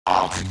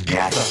All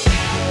together.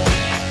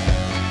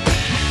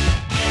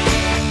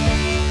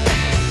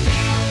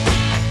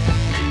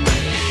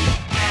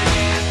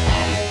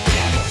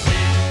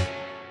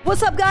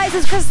 What's up, guys?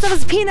 It's Kristen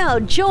Pino,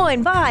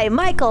 joined by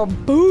Michael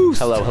Boost.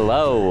 Hello,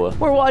 hello.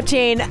 We're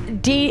watching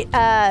Din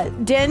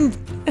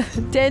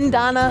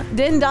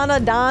Dana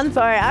Don.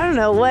 Sorry, I don't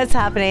know what's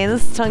happening.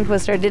 This is a tongue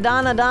twister.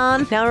 Didana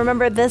Don. Now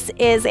remember, this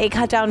is a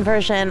cut down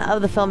version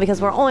of the film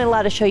because we're only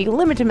allowed to show you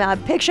limited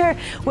amount of picture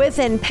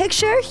within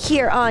picture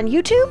here on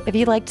YouTube. If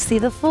you'd like to see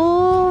the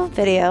full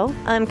video,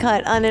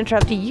 uncut,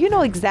 uninterrupted, you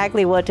know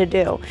exactly what to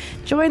do.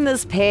 Join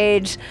this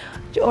page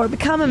or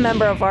become a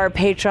member of our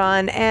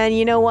Patreon, and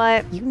you know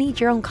what? You need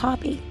your own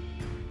copy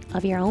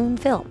of your own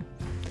film.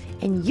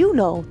 And you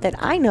know that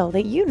I know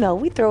that you know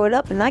we throw it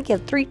up and I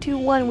give 3, 2,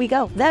 1, we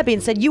go. That being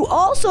said, you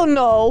also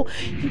know,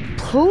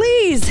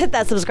 please hit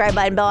that subscribe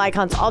button, bell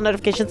icons, all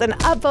notifications, and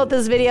upvote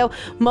this video.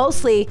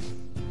 Mostly,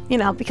 you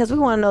know, because we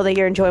want to know that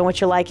you're enjoying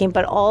what you're liking,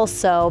 but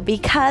also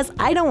because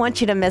I don't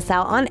want you to miss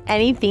out on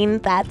anything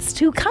that's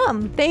to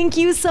come. Thank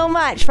you so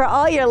much for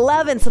all your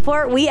love and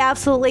support. We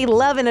absolutely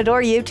love and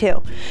adore you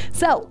too.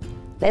 So,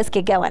 let's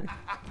get going.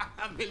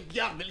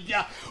 मिल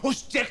गया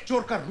उस check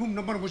चोर का room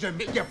number मुझे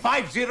मिल गया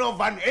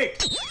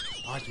 5018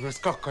 आज मैं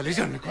इसका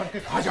कलेजा निकाल के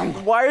खा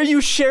जाऊंगा. Why are you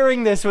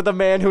sharing this with a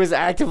man who has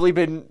actively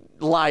been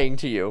lying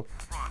to you?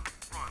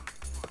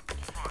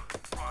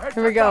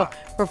 Here we go.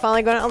 We're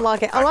finally going to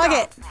unlock it. Unlock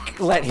it!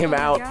 Let him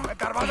out.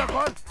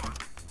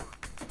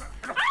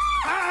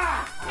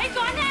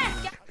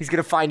 He's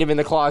gonna find him in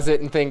the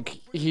closet and think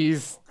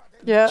he's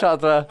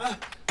Chote.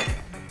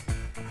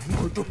 I'm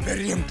going to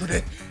bury him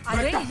today.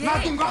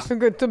 I'm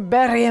going to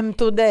bury him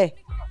today.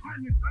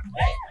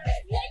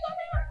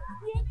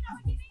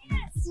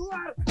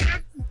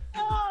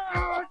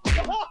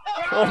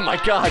 Oh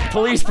my god,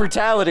 police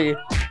brutality.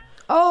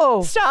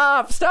 Oh.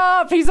 Stop,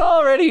 stop, he's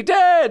already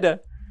dead.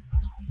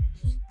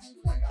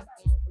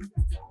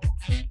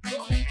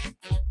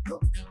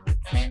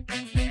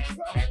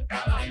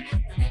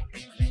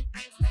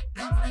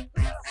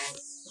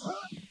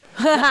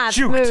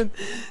 Smooth.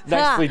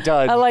 Nicely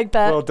done. I like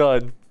that. Well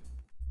done.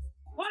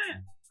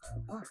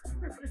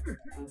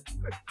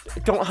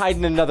 Don't hide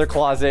in another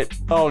closet.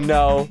 Oh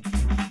no.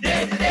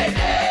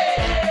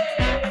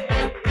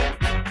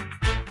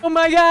 Oh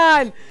my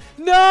god!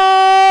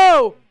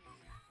 No!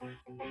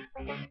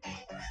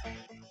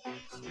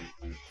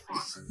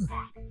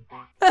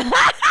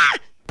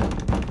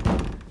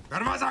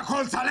 दरवाजा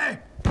खोल साले!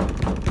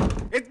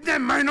 इतने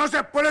महीनों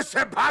से police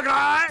से भाग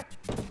रहा है?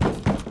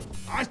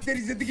 आज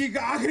तेरी जिंदगी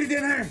का आखिरी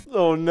दिन है.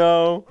 Oh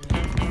no.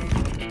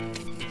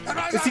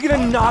 Is he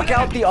gonna knock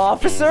out the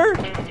officer?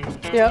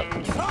 Yep.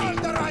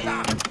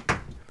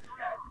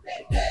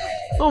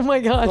 Oh my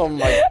god. Oh my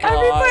god.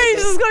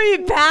 Everybody's just gonna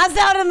be passed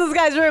out in this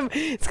guy's room.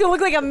 It's gonna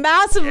look like a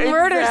massive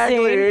murder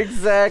scene.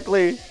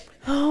 Exactly.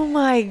 Oh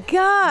my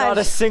god. Not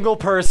a single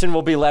person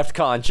will be left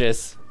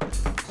conscious.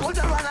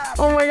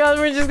 Oh my god,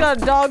 we just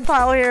got a dog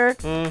pile here.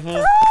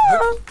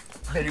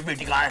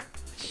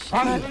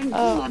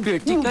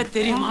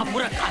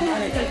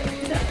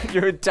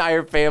 Your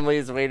entire family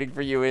is waiting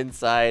for you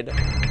inside.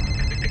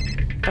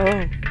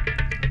 Oh.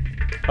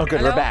 Oh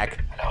good, we're back.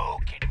 Hello,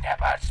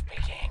 kidnapper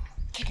speaking.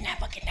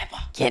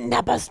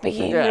 Kidnapper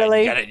speaking, Yeah,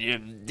 really?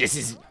 This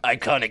is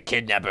iconic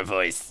kidnapper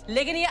voice.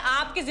 लेकिन ये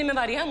आपकी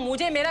जिम्मेवारी है.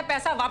 मुझे मेरा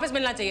पैसा वापस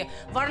मिलना चाहिए,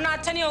 वरना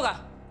अच्छा नहीं होगा.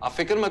 आप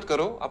फिक्र मत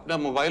करो, अपना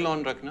मोबाइल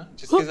ऑन रखना,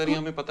 जिसके जरिए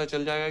हमें पता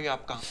चल जाएगा कि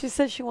आप कहाँ. She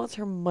said she wants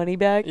her money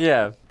back.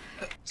 Yeah.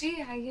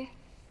 जी आइए.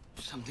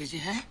 समझी जी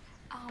हैं?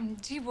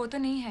 जी वो तो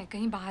नहीं है,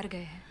 कहीं बाहर गए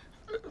हैं.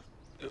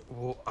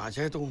 वो आ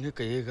जाए तो उन्हें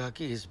कहिएगा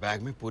कि इस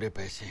बैग में पूरे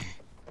पैसे हैं.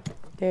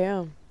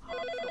 Damn.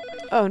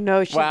 Oh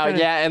no, she's Wow, gonna...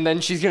 yeah, and then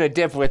she's gonna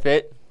dip with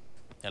it.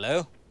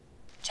 Hello?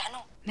 जानो,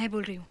 मैं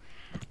बोल रही हूँ.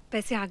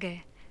 पैसे आ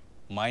गए.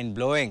 Mind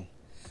blowing.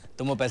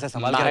 तुम वो पैसा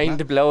संभाल के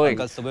Mind blowing.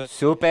 कल सुबह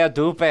Super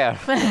duper.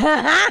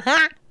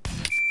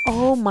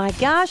 Oh my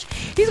gosh,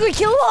 he's gonna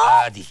kill them all.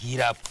 आज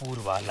हीरापुर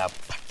वाला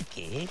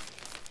फटके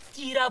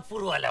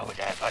हीरापुर वाला हो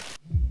जाएगा.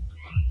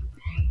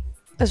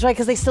 That's right,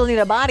 because they still need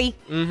a body.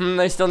 Mm-hmm,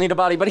 they still need a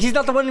body, but he's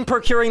not the one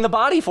procuring the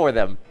body for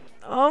them.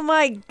 Oh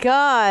my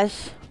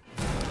gosh.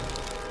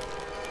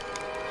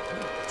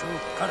 जो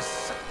कर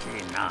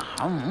सके ना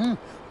हम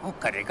वो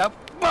करेगा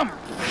बम.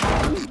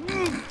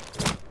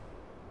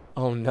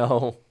 Oh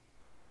no.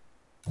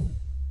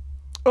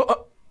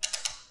 Oh,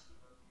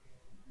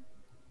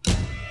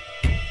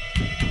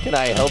 Can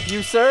I help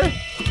you, sir?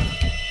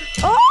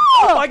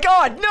 Oh my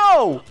god,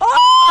 no!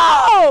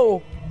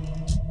 Oh!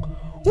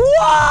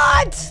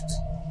 What?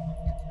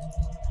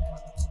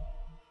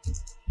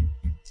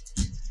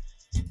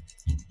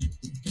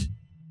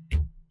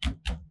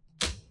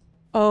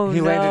 Oh,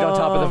 He landed on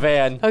top of the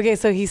van. Okay,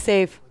 so he's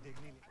safe.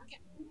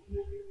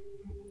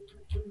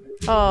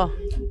 Oh.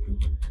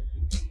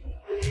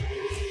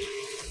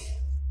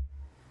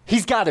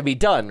 He's got to be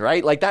done,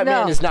 right? Like, that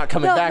man is not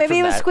coming back maybe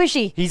from it was that.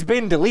 squishy. He's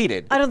been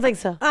deleted. I don't think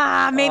so.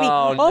 Ah, maybe.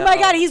 Oh, Oh my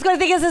no. god, he's gonna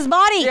think it's his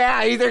body.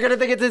 Yeah, they're going to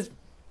think it's his...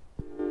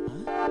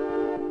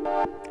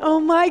 Oh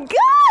my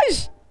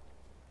gosh!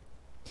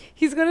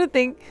 He's gonna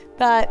think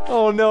that.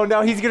 Oh no!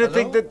 Now he's gonna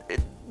think that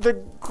the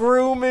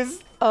groom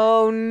is.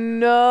 Oh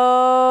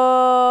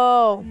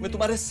no! मैं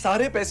तुम्हारे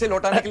सारे पैसे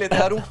लौटाने के लिए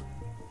तैयार हूँ.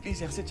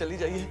 Please यहाँ से चली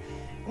जाइए.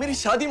 मेरी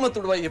शादी मत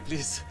उड़वाइए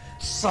प्लीज.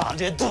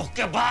 सारे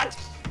धोखेबाज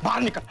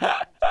बाहर निकल.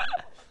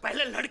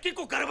 पहले लड़की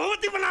को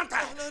गर्भवती बनाता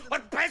है और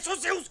पैसों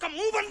से उसका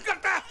मुंह बंद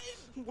करता है.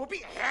 वो भी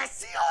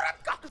ऐसी औरत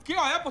का.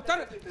 क्या आया पुत्र?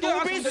 तू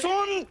भी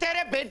सुन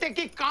तेरे बेटे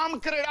की काम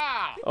क्रीड़ा.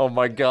 Oh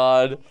my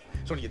God.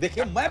 सुनिए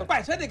देखिए मैं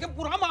पैसे देके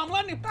पूरा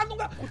मामला निपटा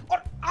दूंगा और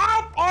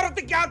आप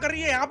औरतें क्या कर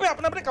रही है यहाँ पे?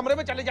 अपने अपने कमरे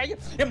में चले जाइए.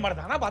 ये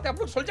मर्दाना बात है, आप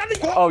लोग सुलझा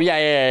दीजिए. Oh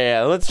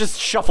yeah. Let's just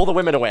shuffle the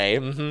women away.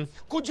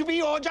 कुछ भी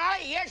हो जाए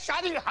ये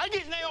शादी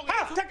हरगिज नहीं होगी.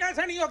 हाँ,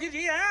 कैसे नहीं होगी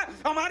जी? है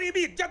हमारी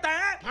भी इज्जत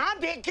है. हाँ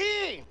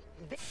देखी.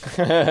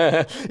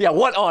 Yeah,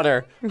 what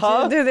honor?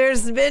 Huh? Dude,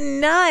 there's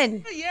been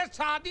none. ये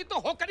शादी तो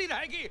होकर ही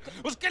रहेगी.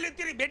 उसके लिए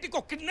तेरी बेटी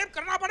को किडनैप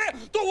करना पड़े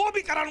तो वो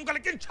भी करा लूंगा,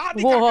 लेकिन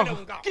शादी करके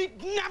रहूंगा.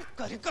 किडनैप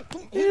करेगा तू?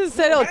 You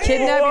said he'll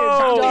kidnap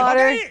your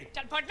daughter.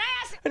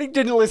 And he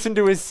didn't listen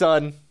to his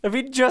son. If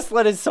he just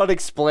let his son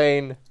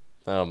explain.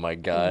 Oh my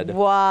God.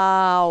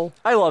 Wow.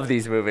 I love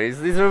these movies.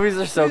 These movies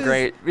are so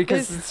great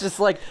because it's just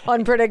like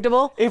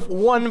unpredictable. If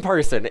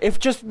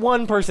just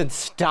one person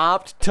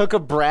stopped, took a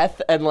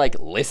breath, and like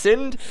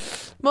listened,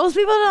 most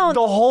people don't.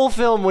 The whole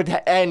film would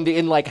end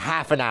in like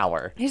half an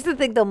hour. Here's the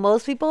thing though,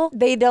 most people,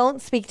 they don't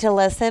speak to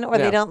listen or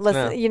they don't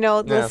listen,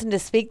 listen to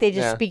speak. They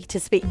just speak to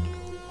speak.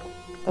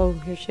 Oh,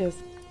 here she is.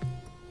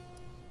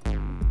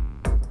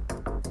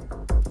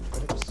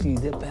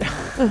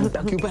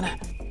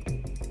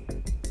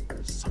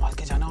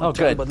 Oh,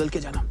 good.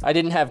 I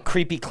didn't have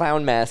creepy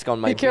clown mask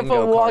on my Be careful,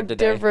 bingo walk card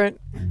today. different.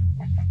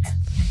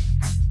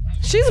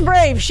 She's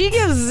brave. She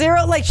gives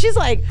zero. Like, she's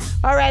like,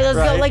 all right, let's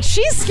go. Like,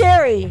 she's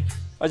scary.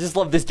 I just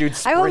love this dude I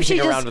sprinting hope she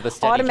around with a just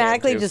steady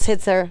automatically just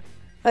hits her.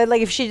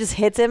 Like, if she just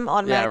hits him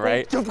automatically. Yeah,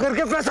 right? चुप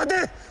करके पैसा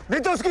दे,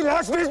 नहीं तो उसकी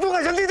लाश भेज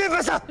दूंगा. जल्दी दे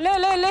पैसा. ले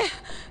ले ले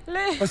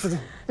ले. पैसा दे.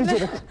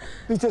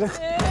 नीचे रख.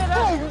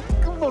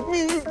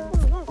 Mummy.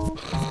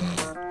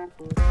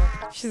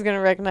 She's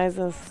gonna recognize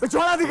this.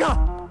 छोड़ा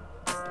दिखा.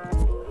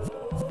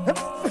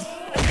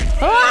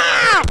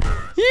 Ah!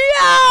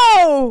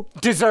 Yo!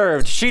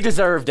 Deserved. She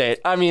deserved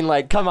it. I mean,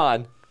 like, come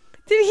on.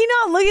 Did he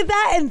not look at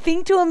that and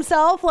think to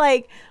himself,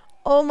 like,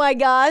 oh my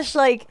gosh,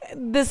 like,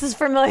 this is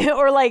familiar,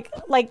 or like,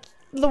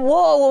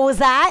 whoa, what was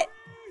that?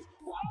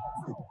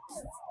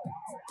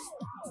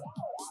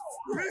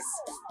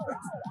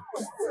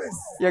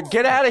 Yeah,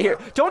 get out of here.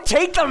 Don't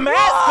take the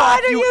mask off,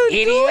 What are you you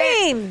idiot.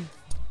 doing?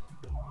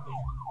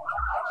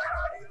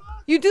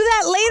 You do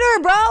that later,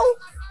 bro.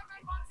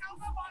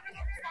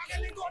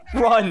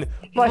 Run.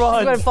 Well, Run.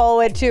 she's gonna follow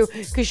it too,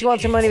 because she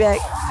wants her money back.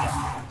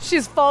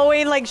 She's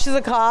following like she's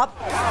a cop.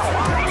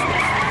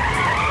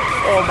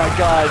 Oh my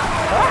God.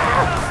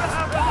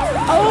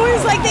 Oh,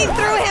 it's like they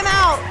threw him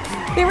out.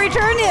 They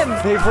returned him.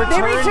 They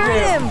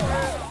returned him.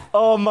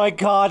 Oh my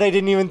God, I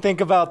didn't even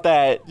think about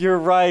that. You're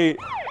right.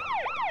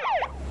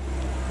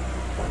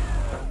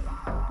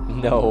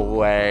 No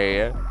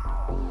way.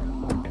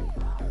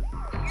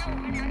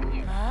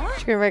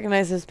 She can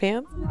recognize his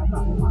pants.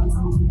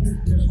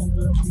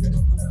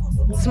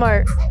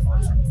 Smart.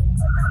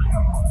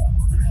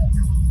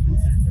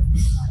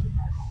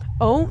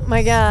 Oh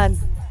my God.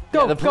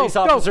 Go, Yeah, the police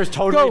officers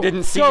totally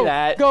didn't see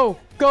that. Go.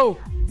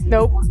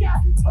 Nope.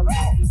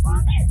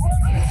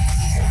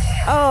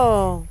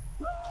 Oh.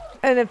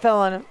 And it fell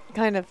on him,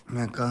 kind of.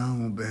 मैं कहाँ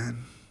हूँ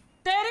बहन?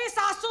 तेरी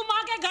सासू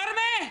माँ के घर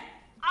में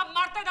अब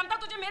मरते दम तक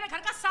तुझे मेरे घर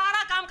का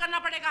सारा काम करना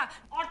पड़ेगा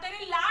और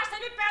तेरी लाश से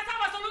भी पैसा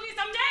वसूलूंगी,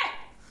 समझे?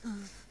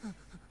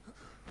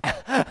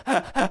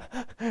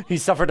 He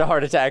suffered a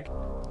heart attack.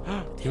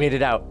 He made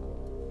it out.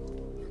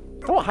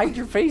 Don't hide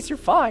your face, you're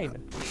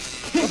fine.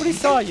 Nobody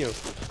saw you.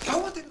 क्या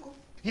हुआ तेरे को?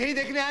 यही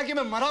देखने आया कि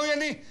मैं मरा हूँ या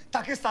नहीं,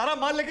 ताकि सारा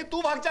माल लेके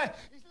तू भाग जाए.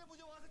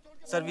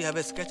 Sir, we have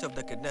a sketch of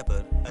the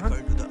kidnapper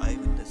according to the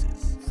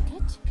eyewitnesses.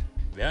 Sketch?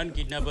 बयान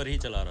किडनैपर ही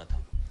चला रहा था.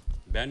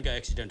 बयान का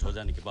एक्सीडेंट हो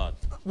जाने के बाद.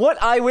 What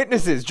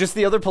eyewitnesses? Just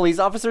the other police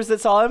officers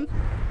that saw him?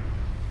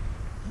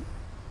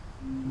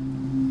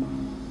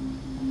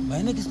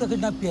 मैंने किसका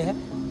किडनैप किया है?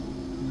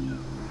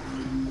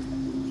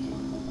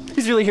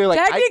 He's really here like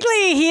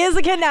technically he is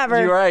a kidnapper.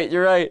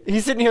 You're right.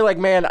 He's sitting here like,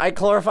 man, I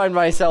glorified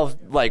myself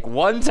like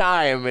one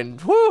time and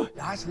whoo.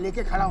 लाश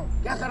लेके खड़ा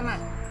हूँ. क्या करना है?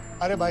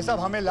 अरे भाई साहब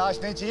हमें लाश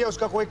नहीं चाहिए,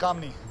 उसका कोई काम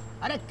नहीं.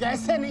 अरे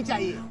कैसे नहीं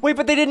चाहिए? Wait,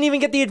 but they didn't even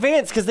get the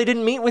advance because they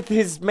didn't meet with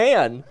his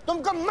man.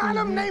 तुमको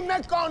मालूम नहीं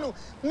मैं कौन हूँ?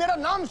 मेरा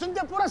नाम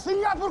सुनते पूरा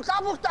सिंगापुर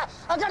कांप उठता है.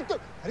 अगर तू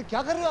अरे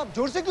क्या कर रहे हो आप?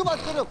 जोर से क्यों बात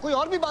कर रहे हो? कोई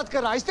और भी बात कर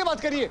रहा है. आहिस्ते बात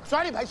करिए.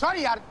 सॉरी भाई,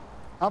 सॉरी यार.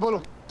 हाँ बोलो.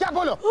 क्या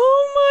बोलो?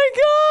 Oh my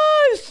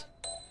gosh.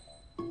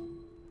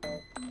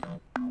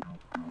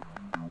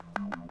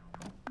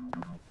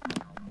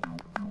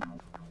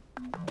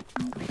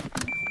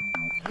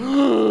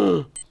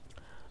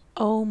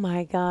 Oh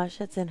my gosh,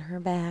 that's in her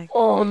bag.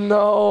 Oh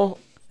no.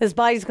 This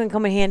body's gonna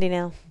come in handy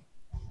now.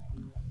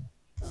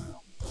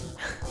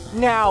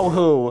 Now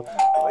who?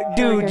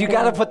 Dude, you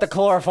gotta put the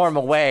chloroform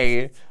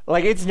away.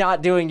 Like, it's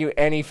not doing you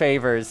any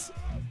favors.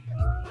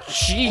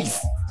 Jeez.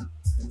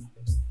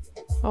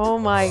 Oh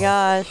my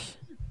gosh.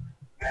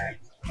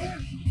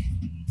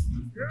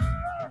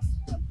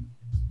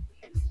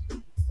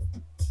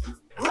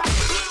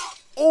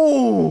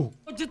 Oh!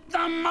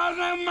 जितना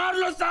मारना है मार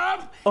लो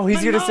साहब। Oh,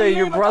 he's gonna say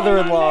your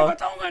brother-in-law.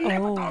 नहीं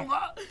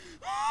बताऊंगा।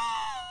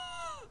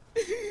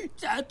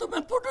 चाहे तो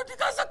मैं फोटो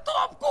दिखा सकता हूँ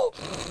आपको।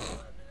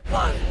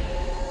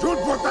 झूठ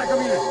बोलता है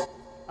कमीने।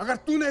 अगर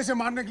तूने इसे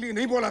मारने के लिए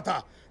नहीं बोला था,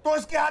 तो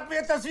इसके हाथ में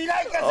ये तस्वीर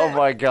आई कैसे? Oh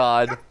my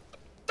God.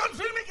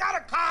 तस्वीर में क्या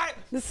रखा है?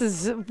 This is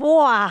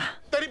wow.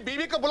 तेरी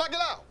बीवी को बुला के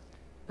ला।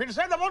 फिर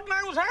से दबोचना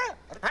है उसे?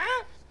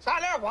 हैं?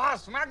 साले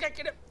वासना के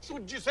किरे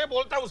जिसे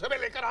बोलता है उसे मैं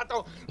लेकर आता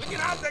हूँ। लेकिन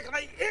आप देखना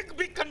एक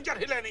भी कंजर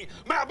हिले नहीं।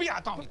 मैं अभी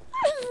आता हूँ।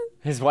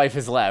 His wife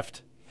has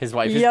left. His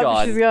wife is Yep,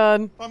 gone. she's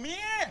gone. Mummy,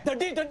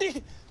 daddy,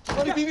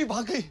 तुम्हारी बीवी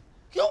भाग गई।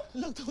 क्यों?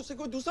 लगता है उसे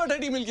कोई दूसरा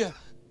डैडी मिल गया।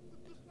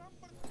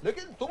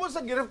 लेकिन तुम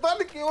उसे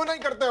गिरफ्तार क्यों नहीं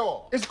करते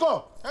हो? इसको?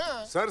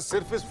 सर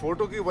सिर्फ इस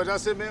फोटो की वजह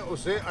से मैं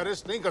उसे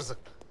अरेस्ट नहीं कर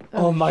सकता।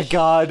 Oh my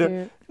God.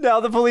 Now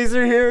the police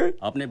are here.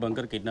 आपने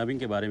बंकर किडनैपिंग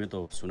के बारे में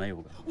तो सुना ही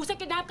होगा। उसे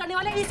किडनैप करने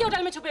वाले इसी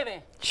होटल में छुपे हुए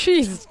हैं।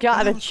 She's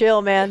gotta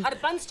chill, man.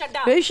 Harbans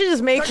Chadda. They should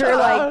just make her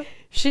like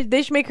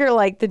they should make her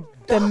like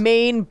the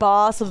main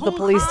boss of the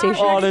police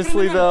station.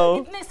 Honestly, though.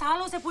 इतने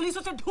सालों से पुलिस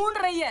उसे ढूंढ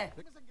रही है।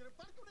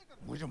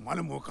 मुझे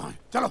मालूम हो कहाँ है।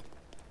 चलो।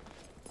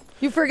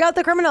 You forgot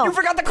the criminal. You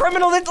forgot the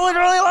criminal that's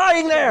literally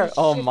lying there.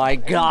 Oh my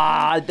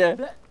God.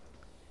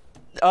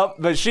 Oh,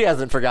 but she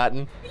hasn't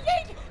forgotten.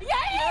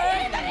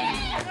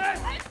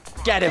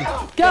 Get him.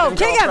 Go,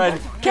 kick him.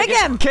 Kick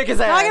him. Kick his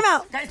ass. Knock him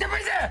out. कैसे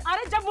पैसे?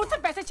 अरे जब मुझसे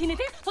पैसे छीने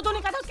थे तो तूने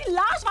कहा था उसकी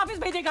लाश वापस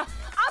भेजेगा।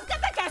 आप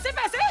कहते हैं कैसे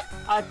पैसे?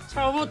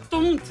 अच्छा वो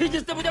तुम थी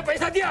जिसने मुझे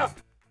पैसा दिया।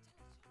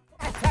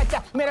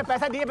 अच्छा मेरे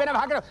पैसा दिए बिना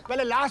भाग रहे हो।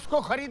 पहले लाश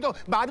को खरीदो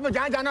बाद में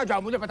जहाँ जाना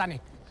जाओ मुझे पता नहीं।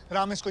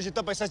 राम इसको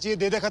जितना पैसा चाहिए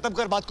दे दे, खत्म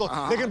कर बात को।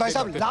 लेकिन भाई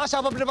साहब लाश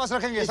आप अपने पास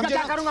रखेंगे। समझे?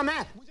 क्या करूँगा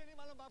मैं?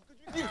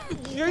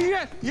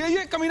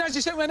 ये कमीना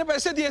जिसे मैंने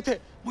पैसे दिए थे।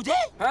 मुझे?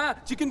 हाँ,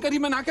 चिकन करी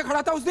में ना के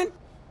खड़ा था उस दिन।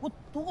 वो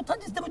तू था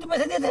जिसने मुझे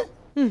पैसे दिए थे।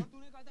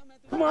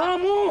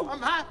 मामू,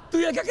 तू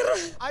ये क्या कर रहा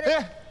है? अरे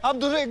आप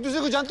दूसरे एक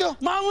दूसरे को जानते हो?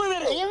 मामू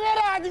मेरे, ये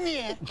मेरा आदमी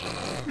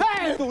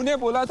है। तूने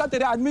बोला था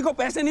तेरे आदमी को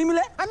पैसे नहीं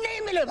मिले।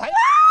 नहीं मिले भाई।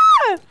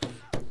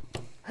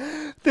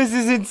 This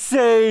is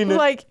insane.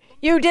 Like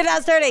you did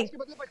us dirty.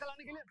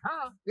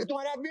 हाँ, ये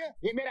तुम्हारा आदमी है,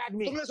 ये मेरा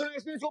आदमी। तुमने सुना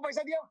इसने इसको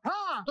पैसा दिया?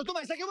 हाँ, तो तुम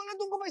ऐसा क्यों बोल?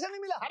 तुमको पैसा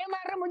नहीं मिला? अरे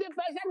मार रहा मुझे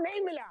पैसा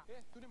नहीं मिला।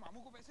 तूने मामू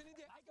को पैसे नहीं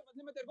दिए? के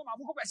बदले में तेरे को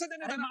मामू को पैसे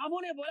देने थे। मामू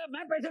ने बोला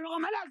मैं पैसे लूंगा,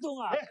 मैं ला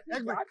दूंगा।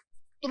 एक मिनट,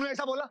 तुमने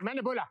ऐसा बोला?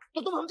 मैंने बोला।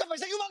 तो तुम हमसे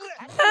पैसे क्यों मांग रहे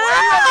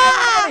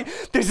हैं?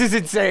 This is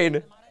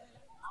insane.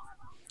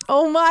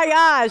 Oh my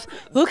gosh.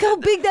 Look how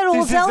big that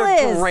This hotel is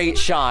a is. great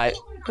shot.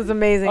 It was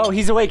amazing. Oh,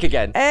 he's awake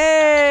again.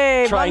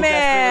 Hey, Trying my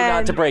desperately man.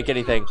 not to break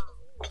anything.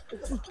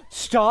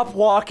 Stop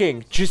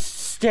walking. Just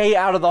stay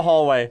out of the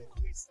hallway.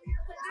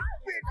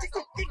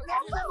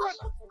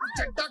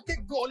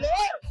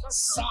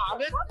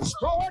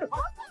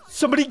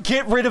 Somebody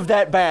get rid of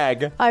that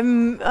bag.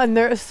 I'm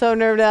so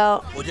nerved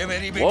out. मुझे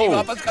मेरी बेटी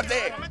वापस कर दे।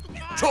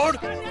 छोड़,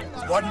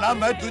 वरना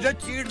मैं तुझे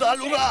चीर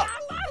डालूंगा।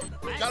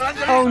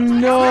 Oh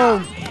no.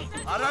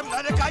 आराम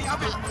करने का यहाँ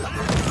पे।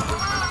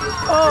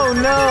 Oh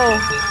no.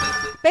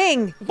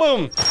 Bang.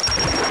 Boom.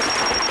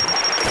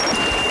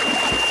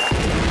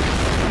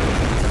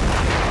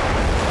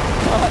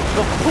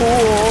 The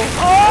pool.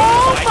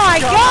 Oh my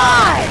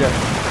God.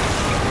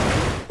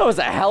 That was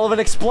a hell of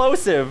an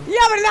explosive.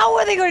 Yeah, but now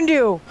what are they going to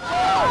do?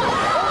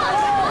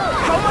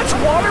 How much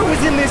water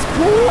was in this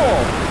pool?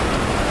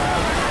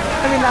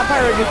 I mean, that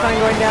part would be fun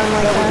going down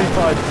like that. That would be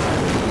fun.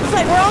 It's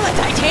like we're on the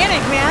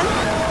Titanic, man.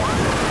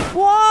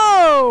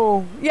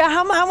 Whoa.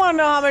 Yeah, I want to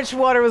know how much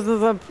water was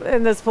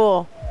in this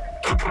pool.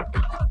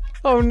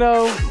 Oh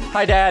no.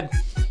 Hi, Dad.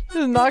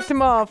 Just knocked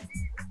him off.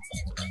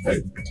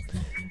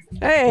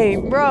 Hey,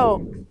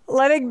 bro.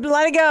 Let it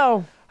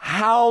go.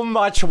 How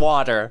much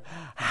water?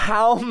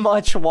 How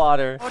much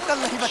water?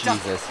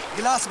 Jesus.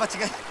 गिलास बच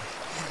गए।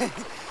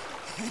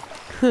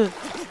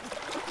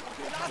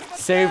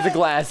 Save the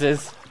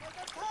glasses.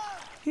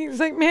 He was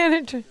like, man,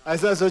 it...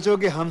 ऐसा सोचो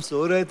कि हम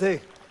सो रहे थे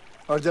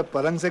और जब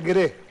पलंग से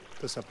गिरे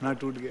तो सपना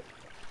टूट गया।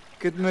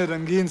 कितने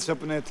रंगीन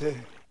सपने थे।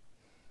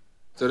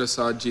 तेरे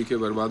साथ जी के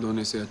बर्बाद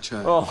होने से अच्छा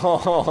है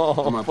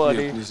तुम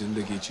अपनी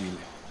जिंदगी जी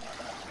ले।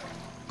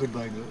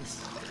 Goodbye, girls.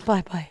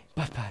 Bye-bye.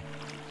 Bye-bye.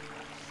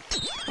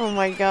 Oh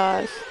my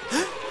gosh.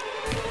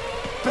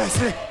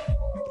 पैसे।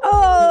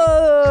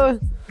 Oh!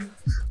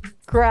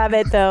 Grab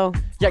it though.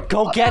 Yeah,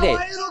 go get it.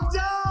 रुक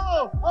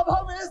जाओ, अब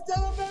हम इस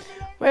जगह पे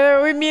मिलेंगे।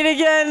 Whether we meet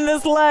again in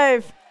this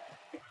life.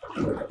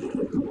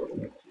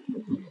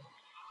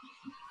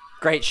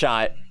 Great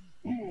shot.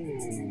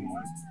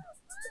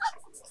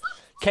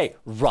 Okay,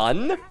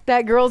 run.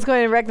 That girl's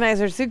going to recognize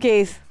her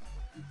suitcase.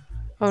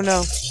 Oh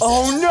no.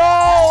 Oh no!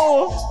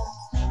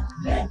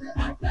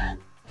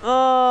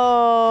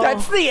 Oh.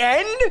 That's the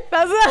end?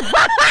 That's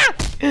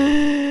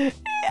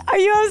Are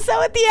you upset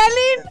with the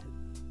ending?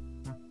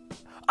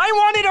 I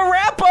wanted a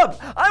wrap up.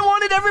 I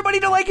wanted everybody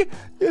to like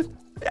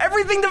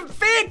everything to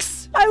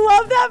fix. I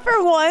love that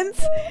for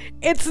once.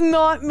 It's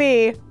not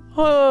me.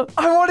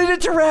 I wanted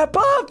it to wrap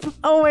up.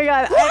 Oh my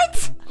God.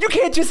 What? You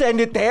can't just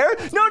end it there.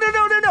 No.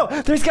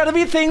 There's got to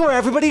be a thing where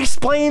everybody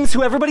explains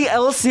who everybody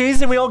else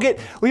is, and we all get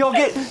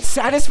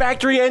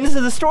satisfactory ends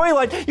to the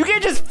storyline. You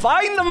can't just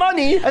find the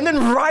money and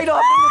then ride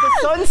off into the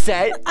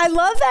sunset. I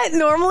love that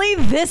normally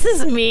this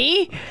is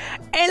me,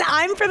 and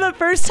I'm for the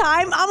first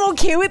time, I'm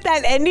okay with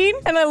that ending,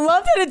 and I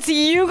love that it's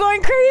you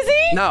going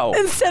crazy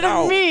instead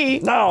of me.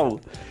 No.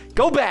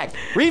 Go back.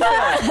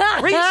 Refilm.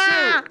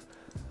 Reshoot.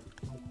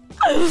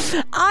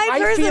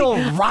 I feel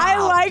robbed. I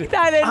like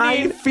that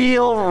ending. I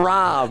feel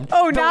robbed.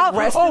 Oh, now the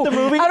rest of the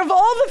movie. Out of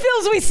all the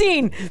films we've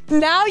seen,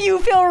 now you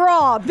feel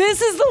robbed. This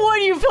is the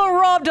one you feel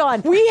robbed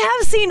on. We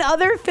have seen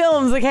other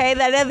films, okay,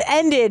 that have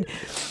ended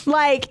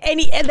like, and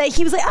that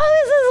he was like,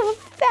 oh, this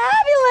is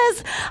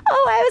fabulous.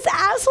 Oh, I was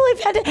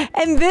absolutely fantastic.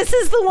 And this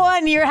is the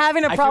one you're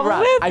having a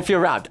problem with? I feel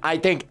robbed. I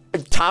think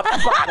top to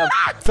bottom,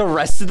 the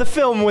rest of the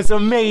film was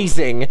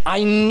amazing.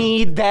 I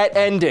need that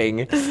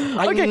ending.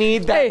 I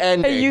need that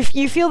ending. Hey,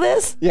 you feel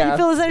this? Yeah. You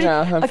feel this ending?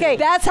 Yeah, okay,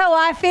 that's how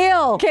I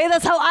feel. Okay,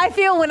 that's how I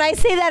feel when I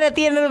say that at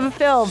the end of the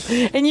film.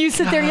 And you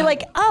sit there, you're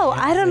like, oh,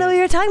 I don't know what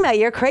you're talking about.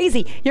 You're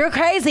crazy. You're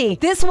crazy.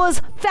 This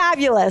was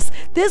fabulous.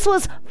 This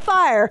was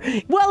fire.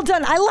 Well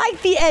done. I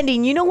like the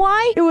ending. You know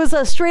why? It was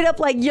a straight up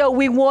like, yo,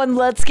 we won.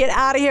 Let's get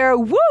out of here.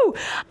 Woo!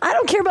 I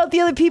don't care about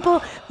the other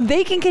people.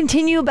 They can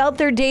continue about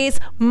their days.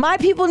 My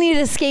people need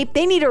to escape.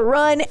 They need to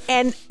run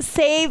and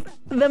save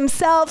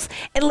themselves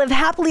and live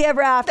happily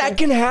ever after. That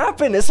can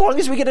happen as long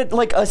as we get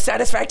a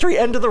satisfactory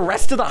end to the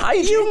rest of the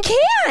hijinks. You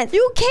can't.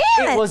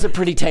 It was a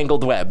pretty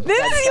tangled web.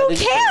 You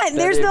can't.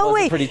 There's no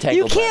way.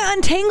 You can't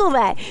untangle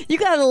that. You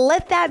gotta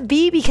let that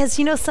be, because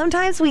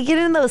sometimes we get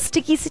in those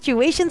sticky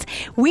situations.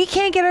 We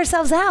can't get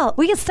ourselves out.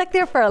 We get stuck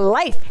there for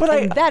life.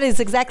 But that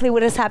is exactly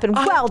what has happened.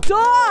 Well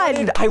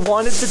done. I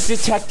wanted the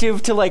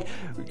detective to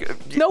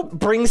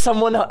bring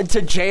someone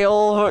to jail,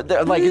 or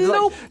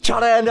try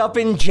to end up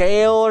in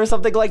jail or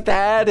something like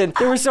that. And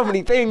there were so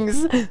many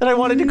things that I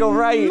wanted to go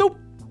right.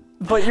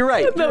 But you're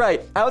right. You're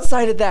right.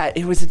 Outside of that,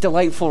 it was a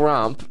delightful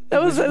romp. It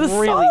was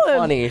really solid.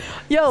 funny.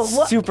 Yo,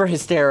 super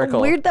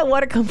hysterical. Where'd that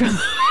water come from?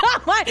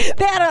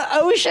 They had an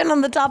ocean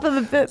on the top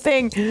of the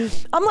thing.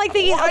 I'm like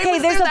thinking, okay,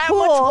 there's a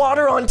pool. Much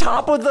water on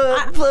top of the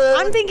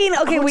I'm thinking,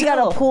 okay, we got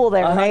a pool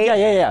there, right?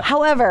 Yeah.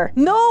 However,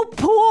 no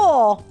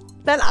pool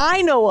that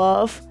I know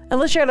of,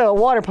 unless you're at a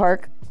water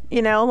park.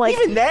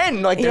 Even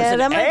then,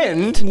 there's an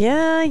end.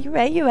 Yeah, you're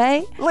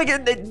right.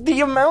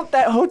 The amount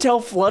that hotel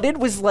flooded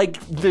was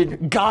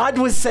God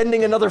was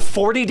sending another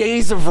 40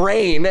 days of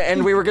rain,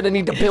 and we were gonna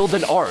need to build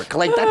an ark.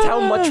 That's how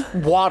much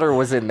water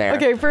was in there.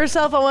 Okay, first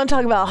off, I want to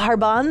talk about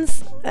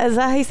Harbans. Is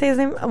that how you say his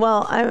name?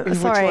 Well, I'm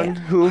sorry. Which one?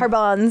 Who?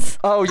 Harbans.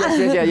 Oh,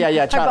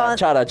 yeah.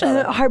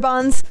 Chada.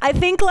 Harbans. I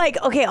think,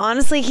 okay,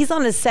 honestly, he's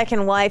on his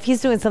second wife.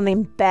 He's doing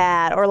something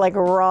bad or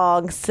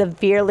wrong,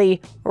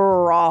 severely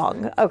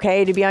wrong,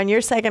 okay, to be on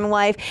your second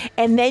wife,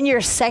 and then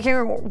your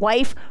second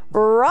wife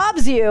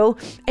robs you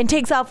and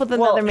takes off with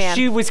another man.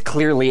 She was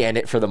clearly in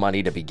it for the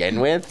money to begin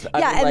with.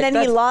 And then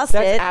he lost it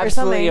or something. That's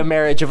absolutely a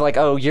marriage of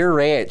oh, you're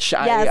rich.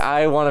 Yes.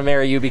 I want to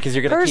marry you because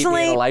you're going to keep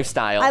me in a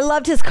lifestyle. I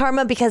loved his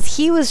karma because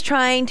he was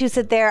trying to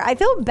sit there. I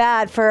feel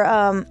bad for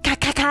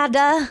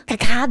Kakada.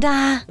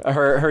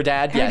 Her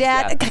dad?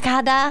 Yes.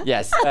 Kakada.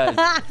 Yes.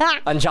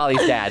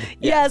 Anjali's dad.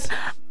 Yes.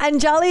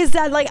 Anjali's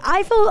dad,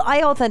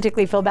 I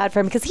authentically feel bad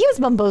for him because he was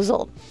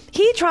bamboozled.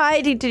 He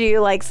tried to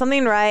do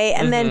something right,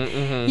 and then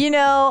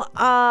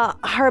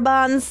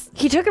Harbans,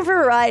 he took him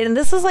for a ride, and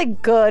this was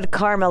good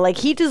karma.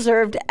 He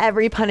deserved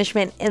every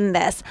punishment in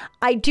this.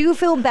 I do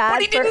feel bad.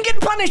 But he didn't get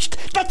punished.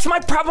 That's my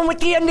problem with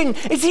the ending.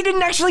 Is he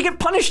didn't actually get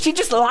punished. He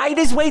just lied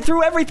his way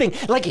through everything.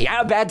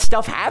 Bad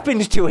stuff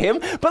happened to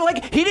him,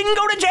 but he didn't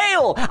go to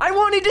jail. I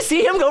wanted to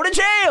see him go to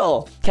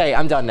jail. Okay,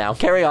 I'm done now.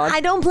 Carry on. I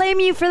don't blame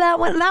you for that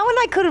one. That one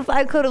I could have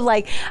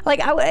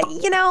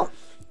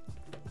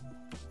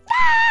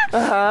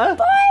But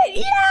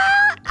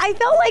yeah, I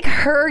felt like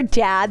her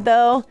dad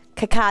though,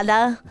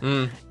 Kakada.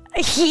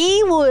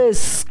 He was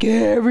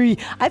scary.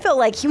 I felt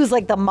like he was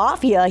the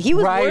mafia. He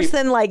was worse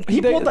than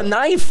he pulled the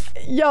knife.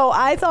 Yo,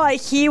 I thought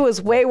he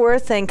was way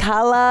worse than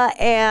Kala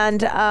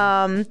and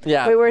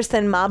way worse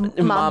than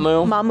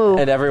Mamu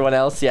and everyone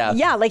else. Yeah,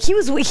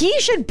 he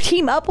should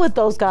team up with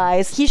those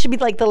guys. He should be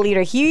the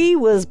leader. He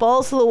was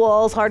balls to the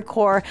walls,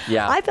 hardcore.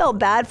 Yeah, I felt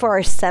bad for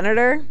our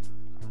senator.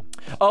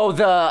 Oh,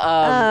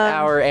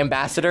 our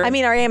ambassador? I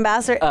mean, our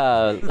ambassador.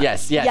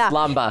 Yes,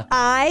 Lamba.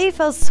 I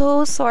felt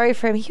so sorry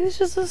for him. He was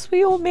just a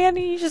sweet old man,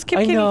 and he just kept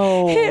getting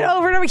hit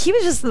over and over. He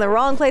was just in the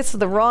wrong place at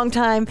the wrong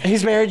time.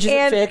 His marriage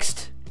isn't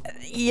fixed.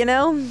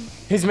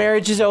 His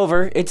marriage is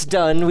over. It's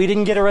done. We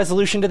didn't get a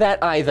resolution to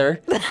that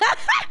either.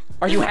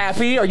 Are you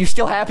happy? Are you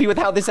still happy with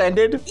how this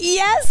ended?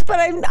 Yes, but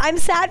I'm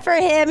sad for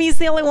him. He's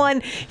the only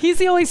one. He's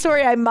the only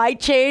story I might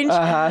change.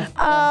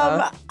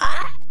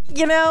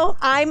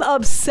 I'm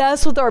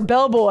obsessed with our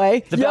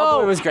bellboy. The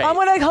bellboy was great. I'm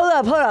gonna hold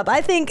up.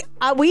 I think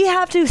we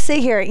have to sit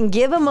here and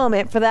give a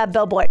moment for that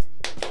bellboy.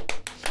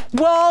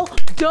 Well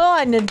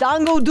done,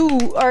 Dango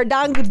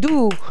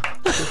Do.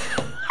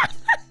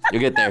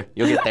 You'll get there.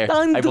 You'll get there.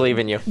 I believe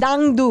in you.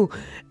 Dangdu.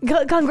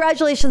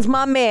 Congratulations,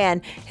 my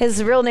man.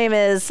 His real name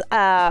is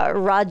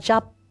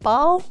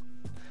Rajpal.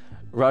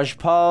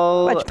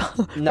 Rajpal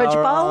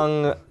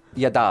Narang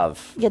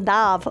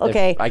Yadav.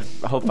 Okay. I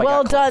hope I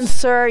well got done, close.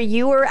 sir.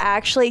 You were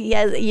actually,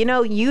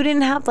 you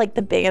didn't have like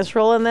the biggest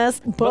role in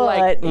this,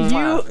 but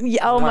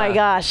oh my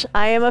gosh,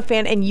 I am a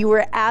fan, and you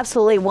were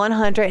absolutely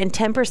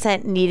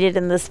 110% needed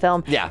in this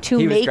film to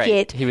he make was great.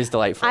 it. He was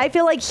delightful. I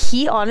feel like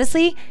he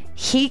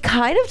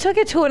kind of took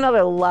it to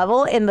another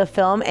level in the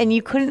film, and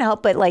you couldn't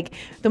help but like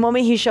the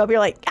moment he showed up, you're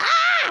like,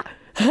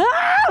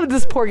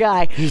 this poor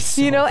guy, He's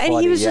so and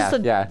funny. he was just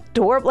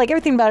adorable. Like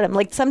everything about him.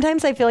 Like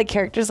sometimes I feel like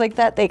characters like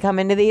that, they come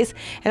into these,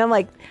 and I'm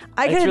like,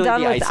 I could have really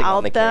done the icing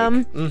on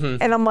without the them,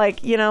 cake. and I'm like,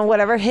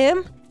 whatever.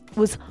 Him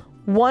was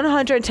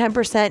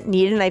 110%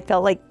 needed, and I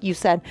felt like you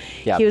said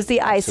he was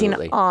the icing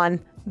on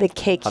the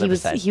cake.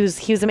 100%.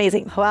 He was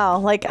amazing. Wow.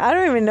 Like I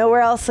don't even know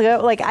where else to go.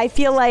 Like I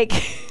feel like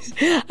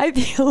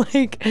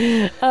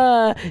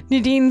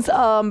Nadine's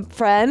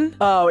friend.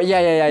 Oh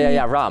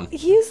yeah. Ram.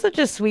 He's such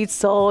a sweet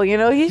soul.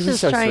 He's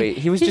just so trying. sweet.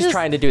 He was just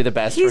trying to do the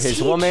best for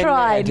his woman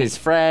and his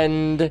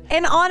friend.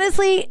 And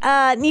honestly,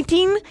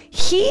 Nadine,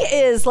 he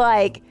is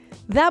like,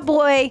 that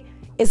boy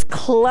is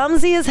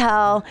clumsy as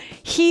hell.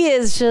 He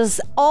is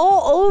just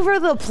all over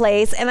the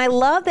place, and I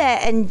love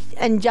that. And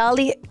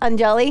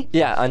Anjali.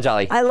 Yeah,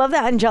 Anjali. I love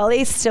that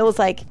Anjali still was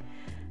like,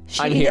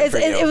 I'm here for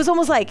you. It was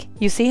almost like,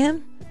 you see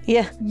him?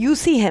 Yeah. You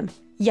see him?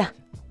 Yeah.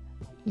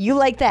 You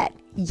like that?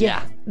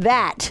 Yeah.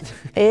 That.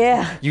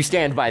 Yeah. You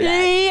stand by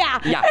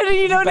that. Yeah. And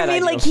you know what I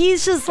mean? Like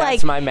he's just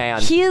That's my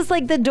man. He is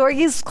like the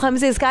dorkiest,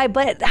 clumsiest guy.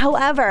 But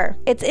however,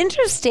 it's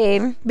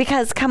interesting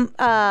because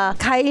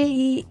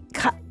Khalijit,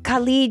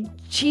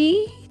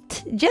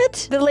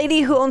 the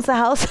lady who owns the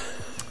house.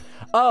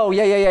 Oh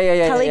yeah.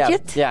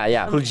 Khalijit?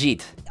 Yeah.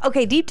 Khalijit.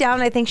 Okay, deep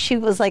down, I think she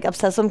was like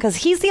obsessed with him because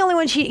he's the only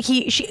one she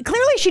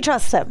clearly she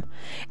trusts him,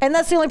 and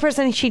that's the only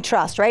person she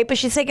trusts, right? But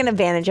she's taking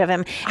advantage of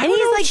him, and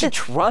he's like she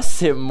trusts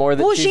him more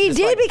than. Well, she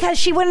did because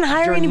she wouldn't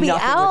hire anybody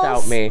else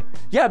without me.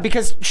 Yeah,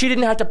 because she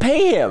didn't have to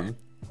pay him.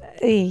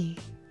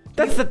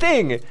 That's the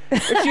thing.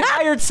 If she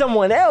hired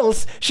someone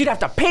else, she'd have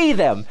to pay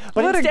them.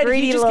 But What a instead, he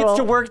greedy just gets little-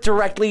 to work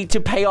directly to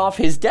pay off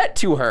his debt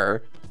to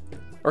her.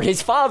 Or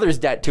his father's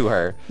debt to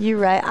her. You're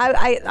right.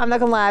 I'm not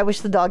gonna lie. I wish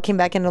the dog came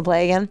back into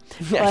play again.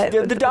 Yeah,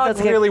 But the dog that's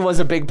okay. really was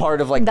a big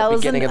part of like the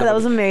beginning of the That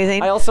was movie.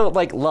 amazing. I also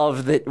like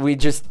love that we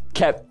just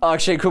kept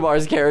Akshay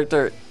Kumar's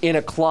character in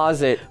a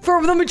closet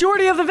for the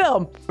majority of the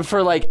film.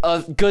 For like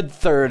a good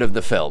third of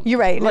the film. You're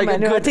right. Like Never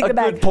mind. No, I take that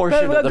back. good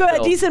portion But of the a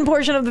film. decent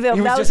portion of the film.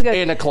 He was that just was good.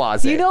 in a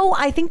closet.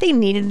 I think they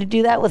needed to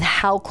do that with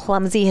how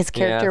clumsy his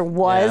character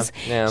was.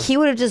 yeah. He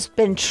would have just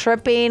been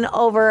tripping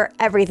over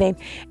everything,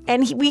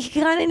 and we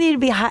kind of need to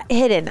be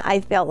hidden. I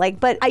felt like,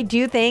 but I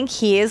do think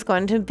he is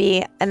going to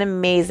be an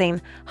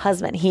amazing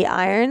husband. He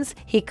irons,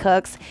 he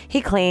cooks,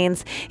 he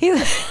cleans.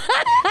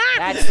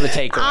 That's the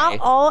takeaway.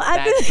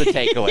 That's the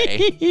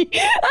takeaway.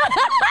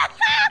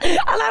 And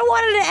I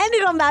wanted to end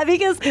it on that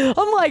because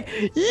I'm like,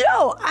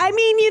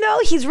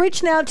 he's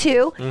rich now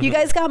too. Mm-hmm. You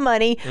guys got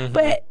money,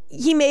 but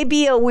he may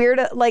be a weird,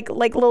 like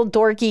little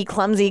dorky,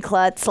 clumsy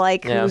klutz,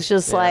 who's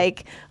just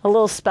like a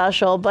little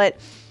special, but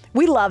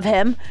we love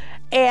him.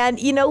 And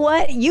you know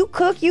what? You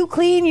cook, you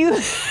clean, you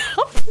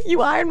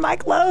iron my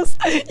clothes,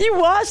 you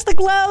wash the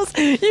clothes,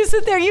 you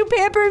sit there, you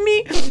pamper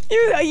me.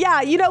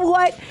 You know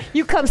what?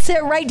 You come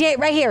sit right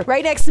here,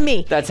 right next to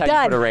me. That's how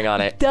you put a ring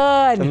on it.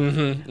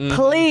 Done.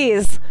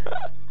 Please.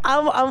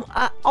 I'm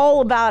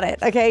all about it.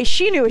 Okay,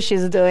 she knew what she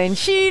was doing.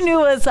 She knew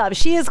what's up.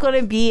 She is going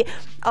to be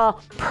a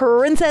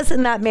princess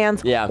in that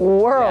man's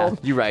world.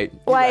 Yeah, you're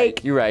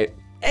right. You're right.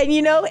 And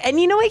you know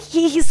what?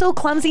 He's so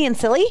clumsy and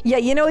silly. Yeah,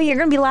 you're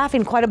gonna be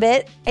laughing quite a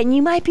bit, and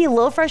you might be a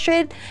little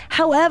frustrated.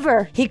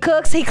 However, he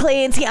cooks, he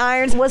cleans, he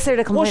irons. What's there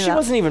to complain about? Well, she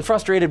wasn't even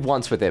frustrated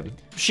once with him.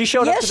 She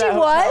showed up to that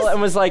hotel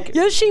and was like,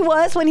 "Yes, she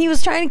was," when he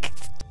was trying to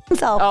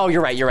himself. Oh,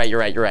 you're right. You're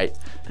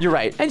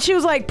right. And she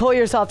was like, "Pull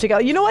yourself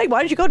together." You know what?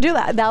 Why did you go do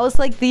that? That was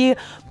like the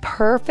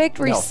perfect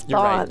response. No,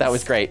 you're right. That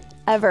was great.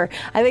 Ever.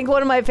 I think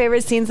one of my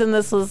favorite scenes in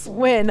this was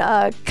when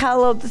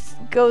Khalil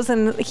goes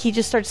and he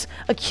just starts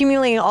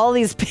accumulating all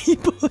these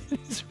people in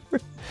his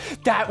room.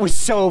 That was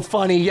so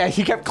funny. Yeah,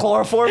 he kept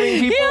chloroforming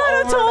people. He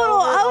had a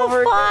total of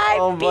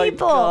 5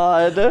 people.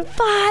 Oh my God.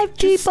 5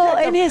 people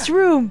in his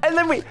room. And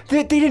then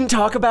they didn't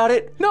talk about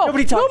it. No,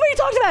 nobody talked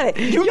about it.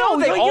 They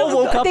all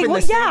woke up in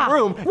the same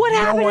room. What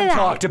happened to that? No one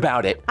talked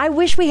about it. I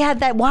wish we had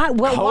that. Why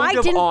Code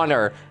of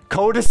honor.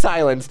 Code of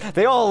silence.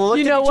 They all looked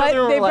at each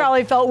other and They were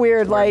probably felt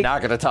weird. We're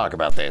not going to talk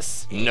about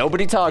this.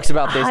 Nobody talks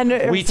about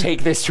this. We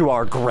take this to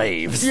our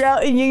graves. Yeah,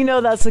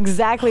 that's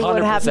exactly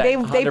what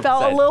happened. They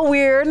felt a little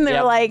weird, and they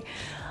were like,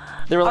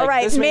 all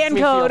right, this man makes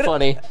me code. Feel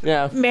funny.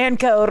 Yeah. Man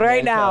code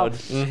right now.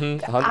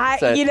 100%.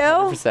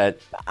 100%.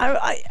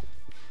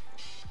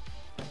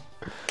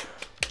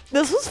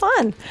 This was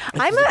fun.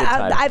 time.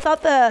 I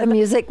thought the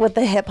music with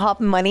the hip hop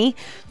money,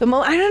 I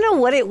don't know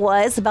what it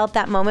was about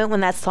that moment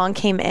when that song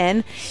came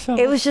in.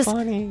 It was just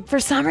funny. For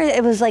some reason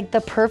it was like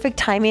the perfect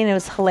timing. It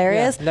was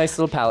hilarious. Yeah, nice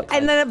little palette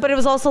cleanse. And then, but it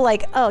was also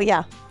like, oh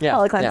yeah,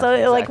 palette cleanse.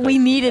 So like we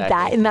needed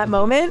that in that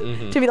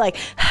moment to be like,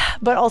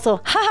 but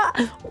also,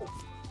 haha,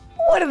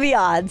 what are the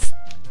odds?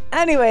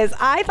 Anyways,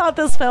 I thought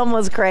this film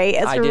was great.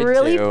 It's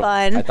really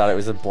fun. I thought it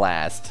was a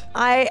blast.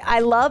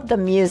 I loved the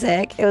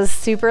music. It was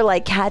super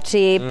like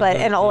catchy,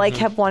 and all I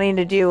kept wanting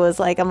to do was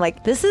like, I'm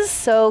like, this is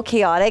so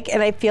chaotic,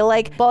 and I feel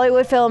like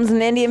Bollywood films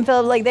and Indian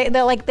films, like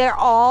they're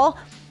all,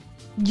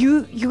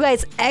 you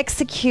guys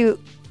execute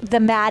the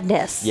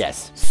madness.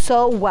 Yes.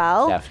 So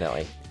well.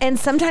 Definitely. And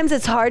sometimes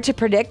it's hard to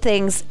predict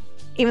things,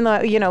 even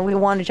though we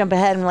want to jump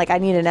ahead and like I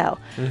need to know.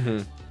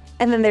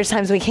 And then there's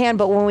times we can,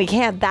 but when we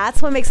can't,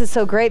 that's what makes it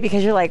so great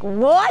because you're like,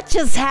 what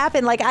just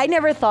happened? Like, I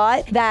never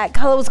thought that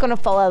Kala was going to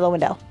fall out of the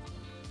window.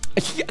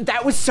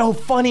 That was so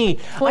funny.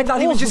 I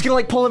thought he was just going to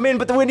like pull him in,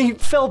 but then when he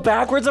fell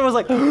backwards, I was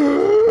like,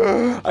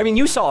 I mean,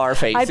 you saw our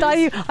faces. I thought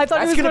he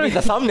was going to be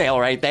the thumbnail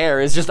right there.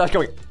 It's just not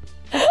going.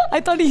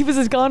 I thought he was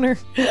a goner.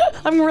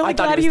 I'm really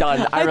glad he was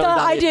done.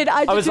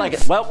 I was like,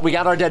 well, we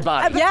got our dead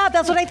body. Yeah,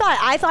 that's what I thought.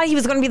 I thought he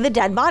was going to be the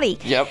dead body.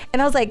 Yep.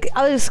 And I was like,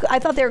 I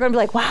thought they were going to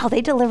be like, wow,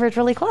 they delivered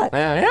really quick.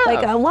 Yeah.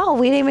 Like, wow,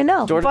 we didn't even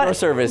know. Door-to-door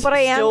service. But I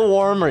am still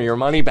warm or your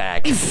money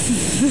back. And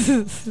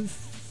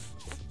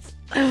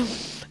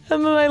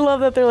then I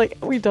love that they're like,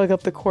 we dug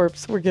up the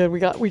corpse. We're good. We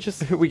got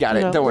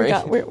it. Don't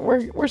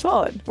worry. We're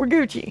solid. We're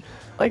Gucci.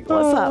 Like,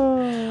 what's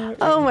up?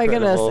 Oh my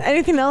goodness.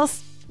 Anything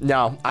else?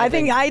 No, I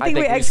think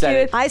we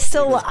executed. I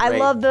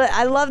love the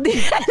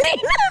ending.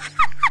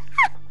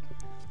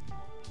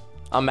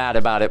 I'm mad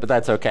about it, but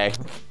that's okay.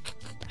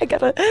 I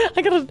gotta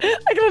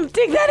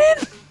dig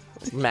that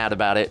in. Mad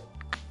about it.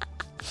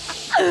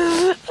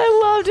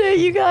 I loved it,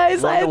 you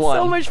guys. I had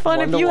so much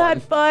fun. If you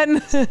had fun,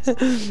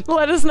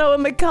 let us know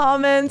in the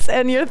comments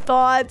and your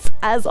thoughts.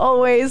 As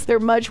always, they're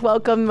much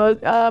welcome,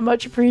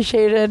 much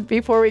appreciated.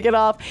 Before we get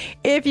off,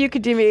 if you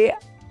could do me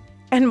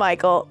and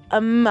Michael a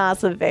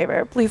massive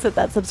favor, please hit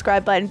that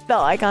subscribe button,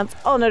 bell icons,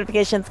 all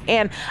notifications,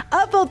 and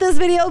upvote this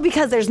video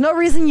because there's no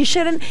reason you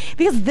shouldn't,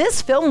 because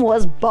this film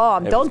was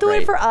bomb. Don't do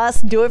it for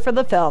us, do it for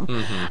the film.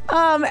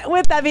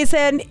 With that being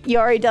said, you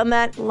already done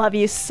that. Love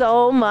you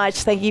so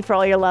much. Thank you for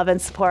all your love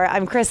and support.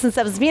 I'm Kristen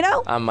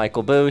Michael. I'm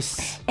Michael Boos.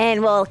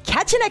 And we'll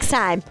catch you next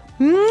time.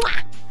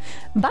 Mwah!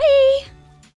 Bye.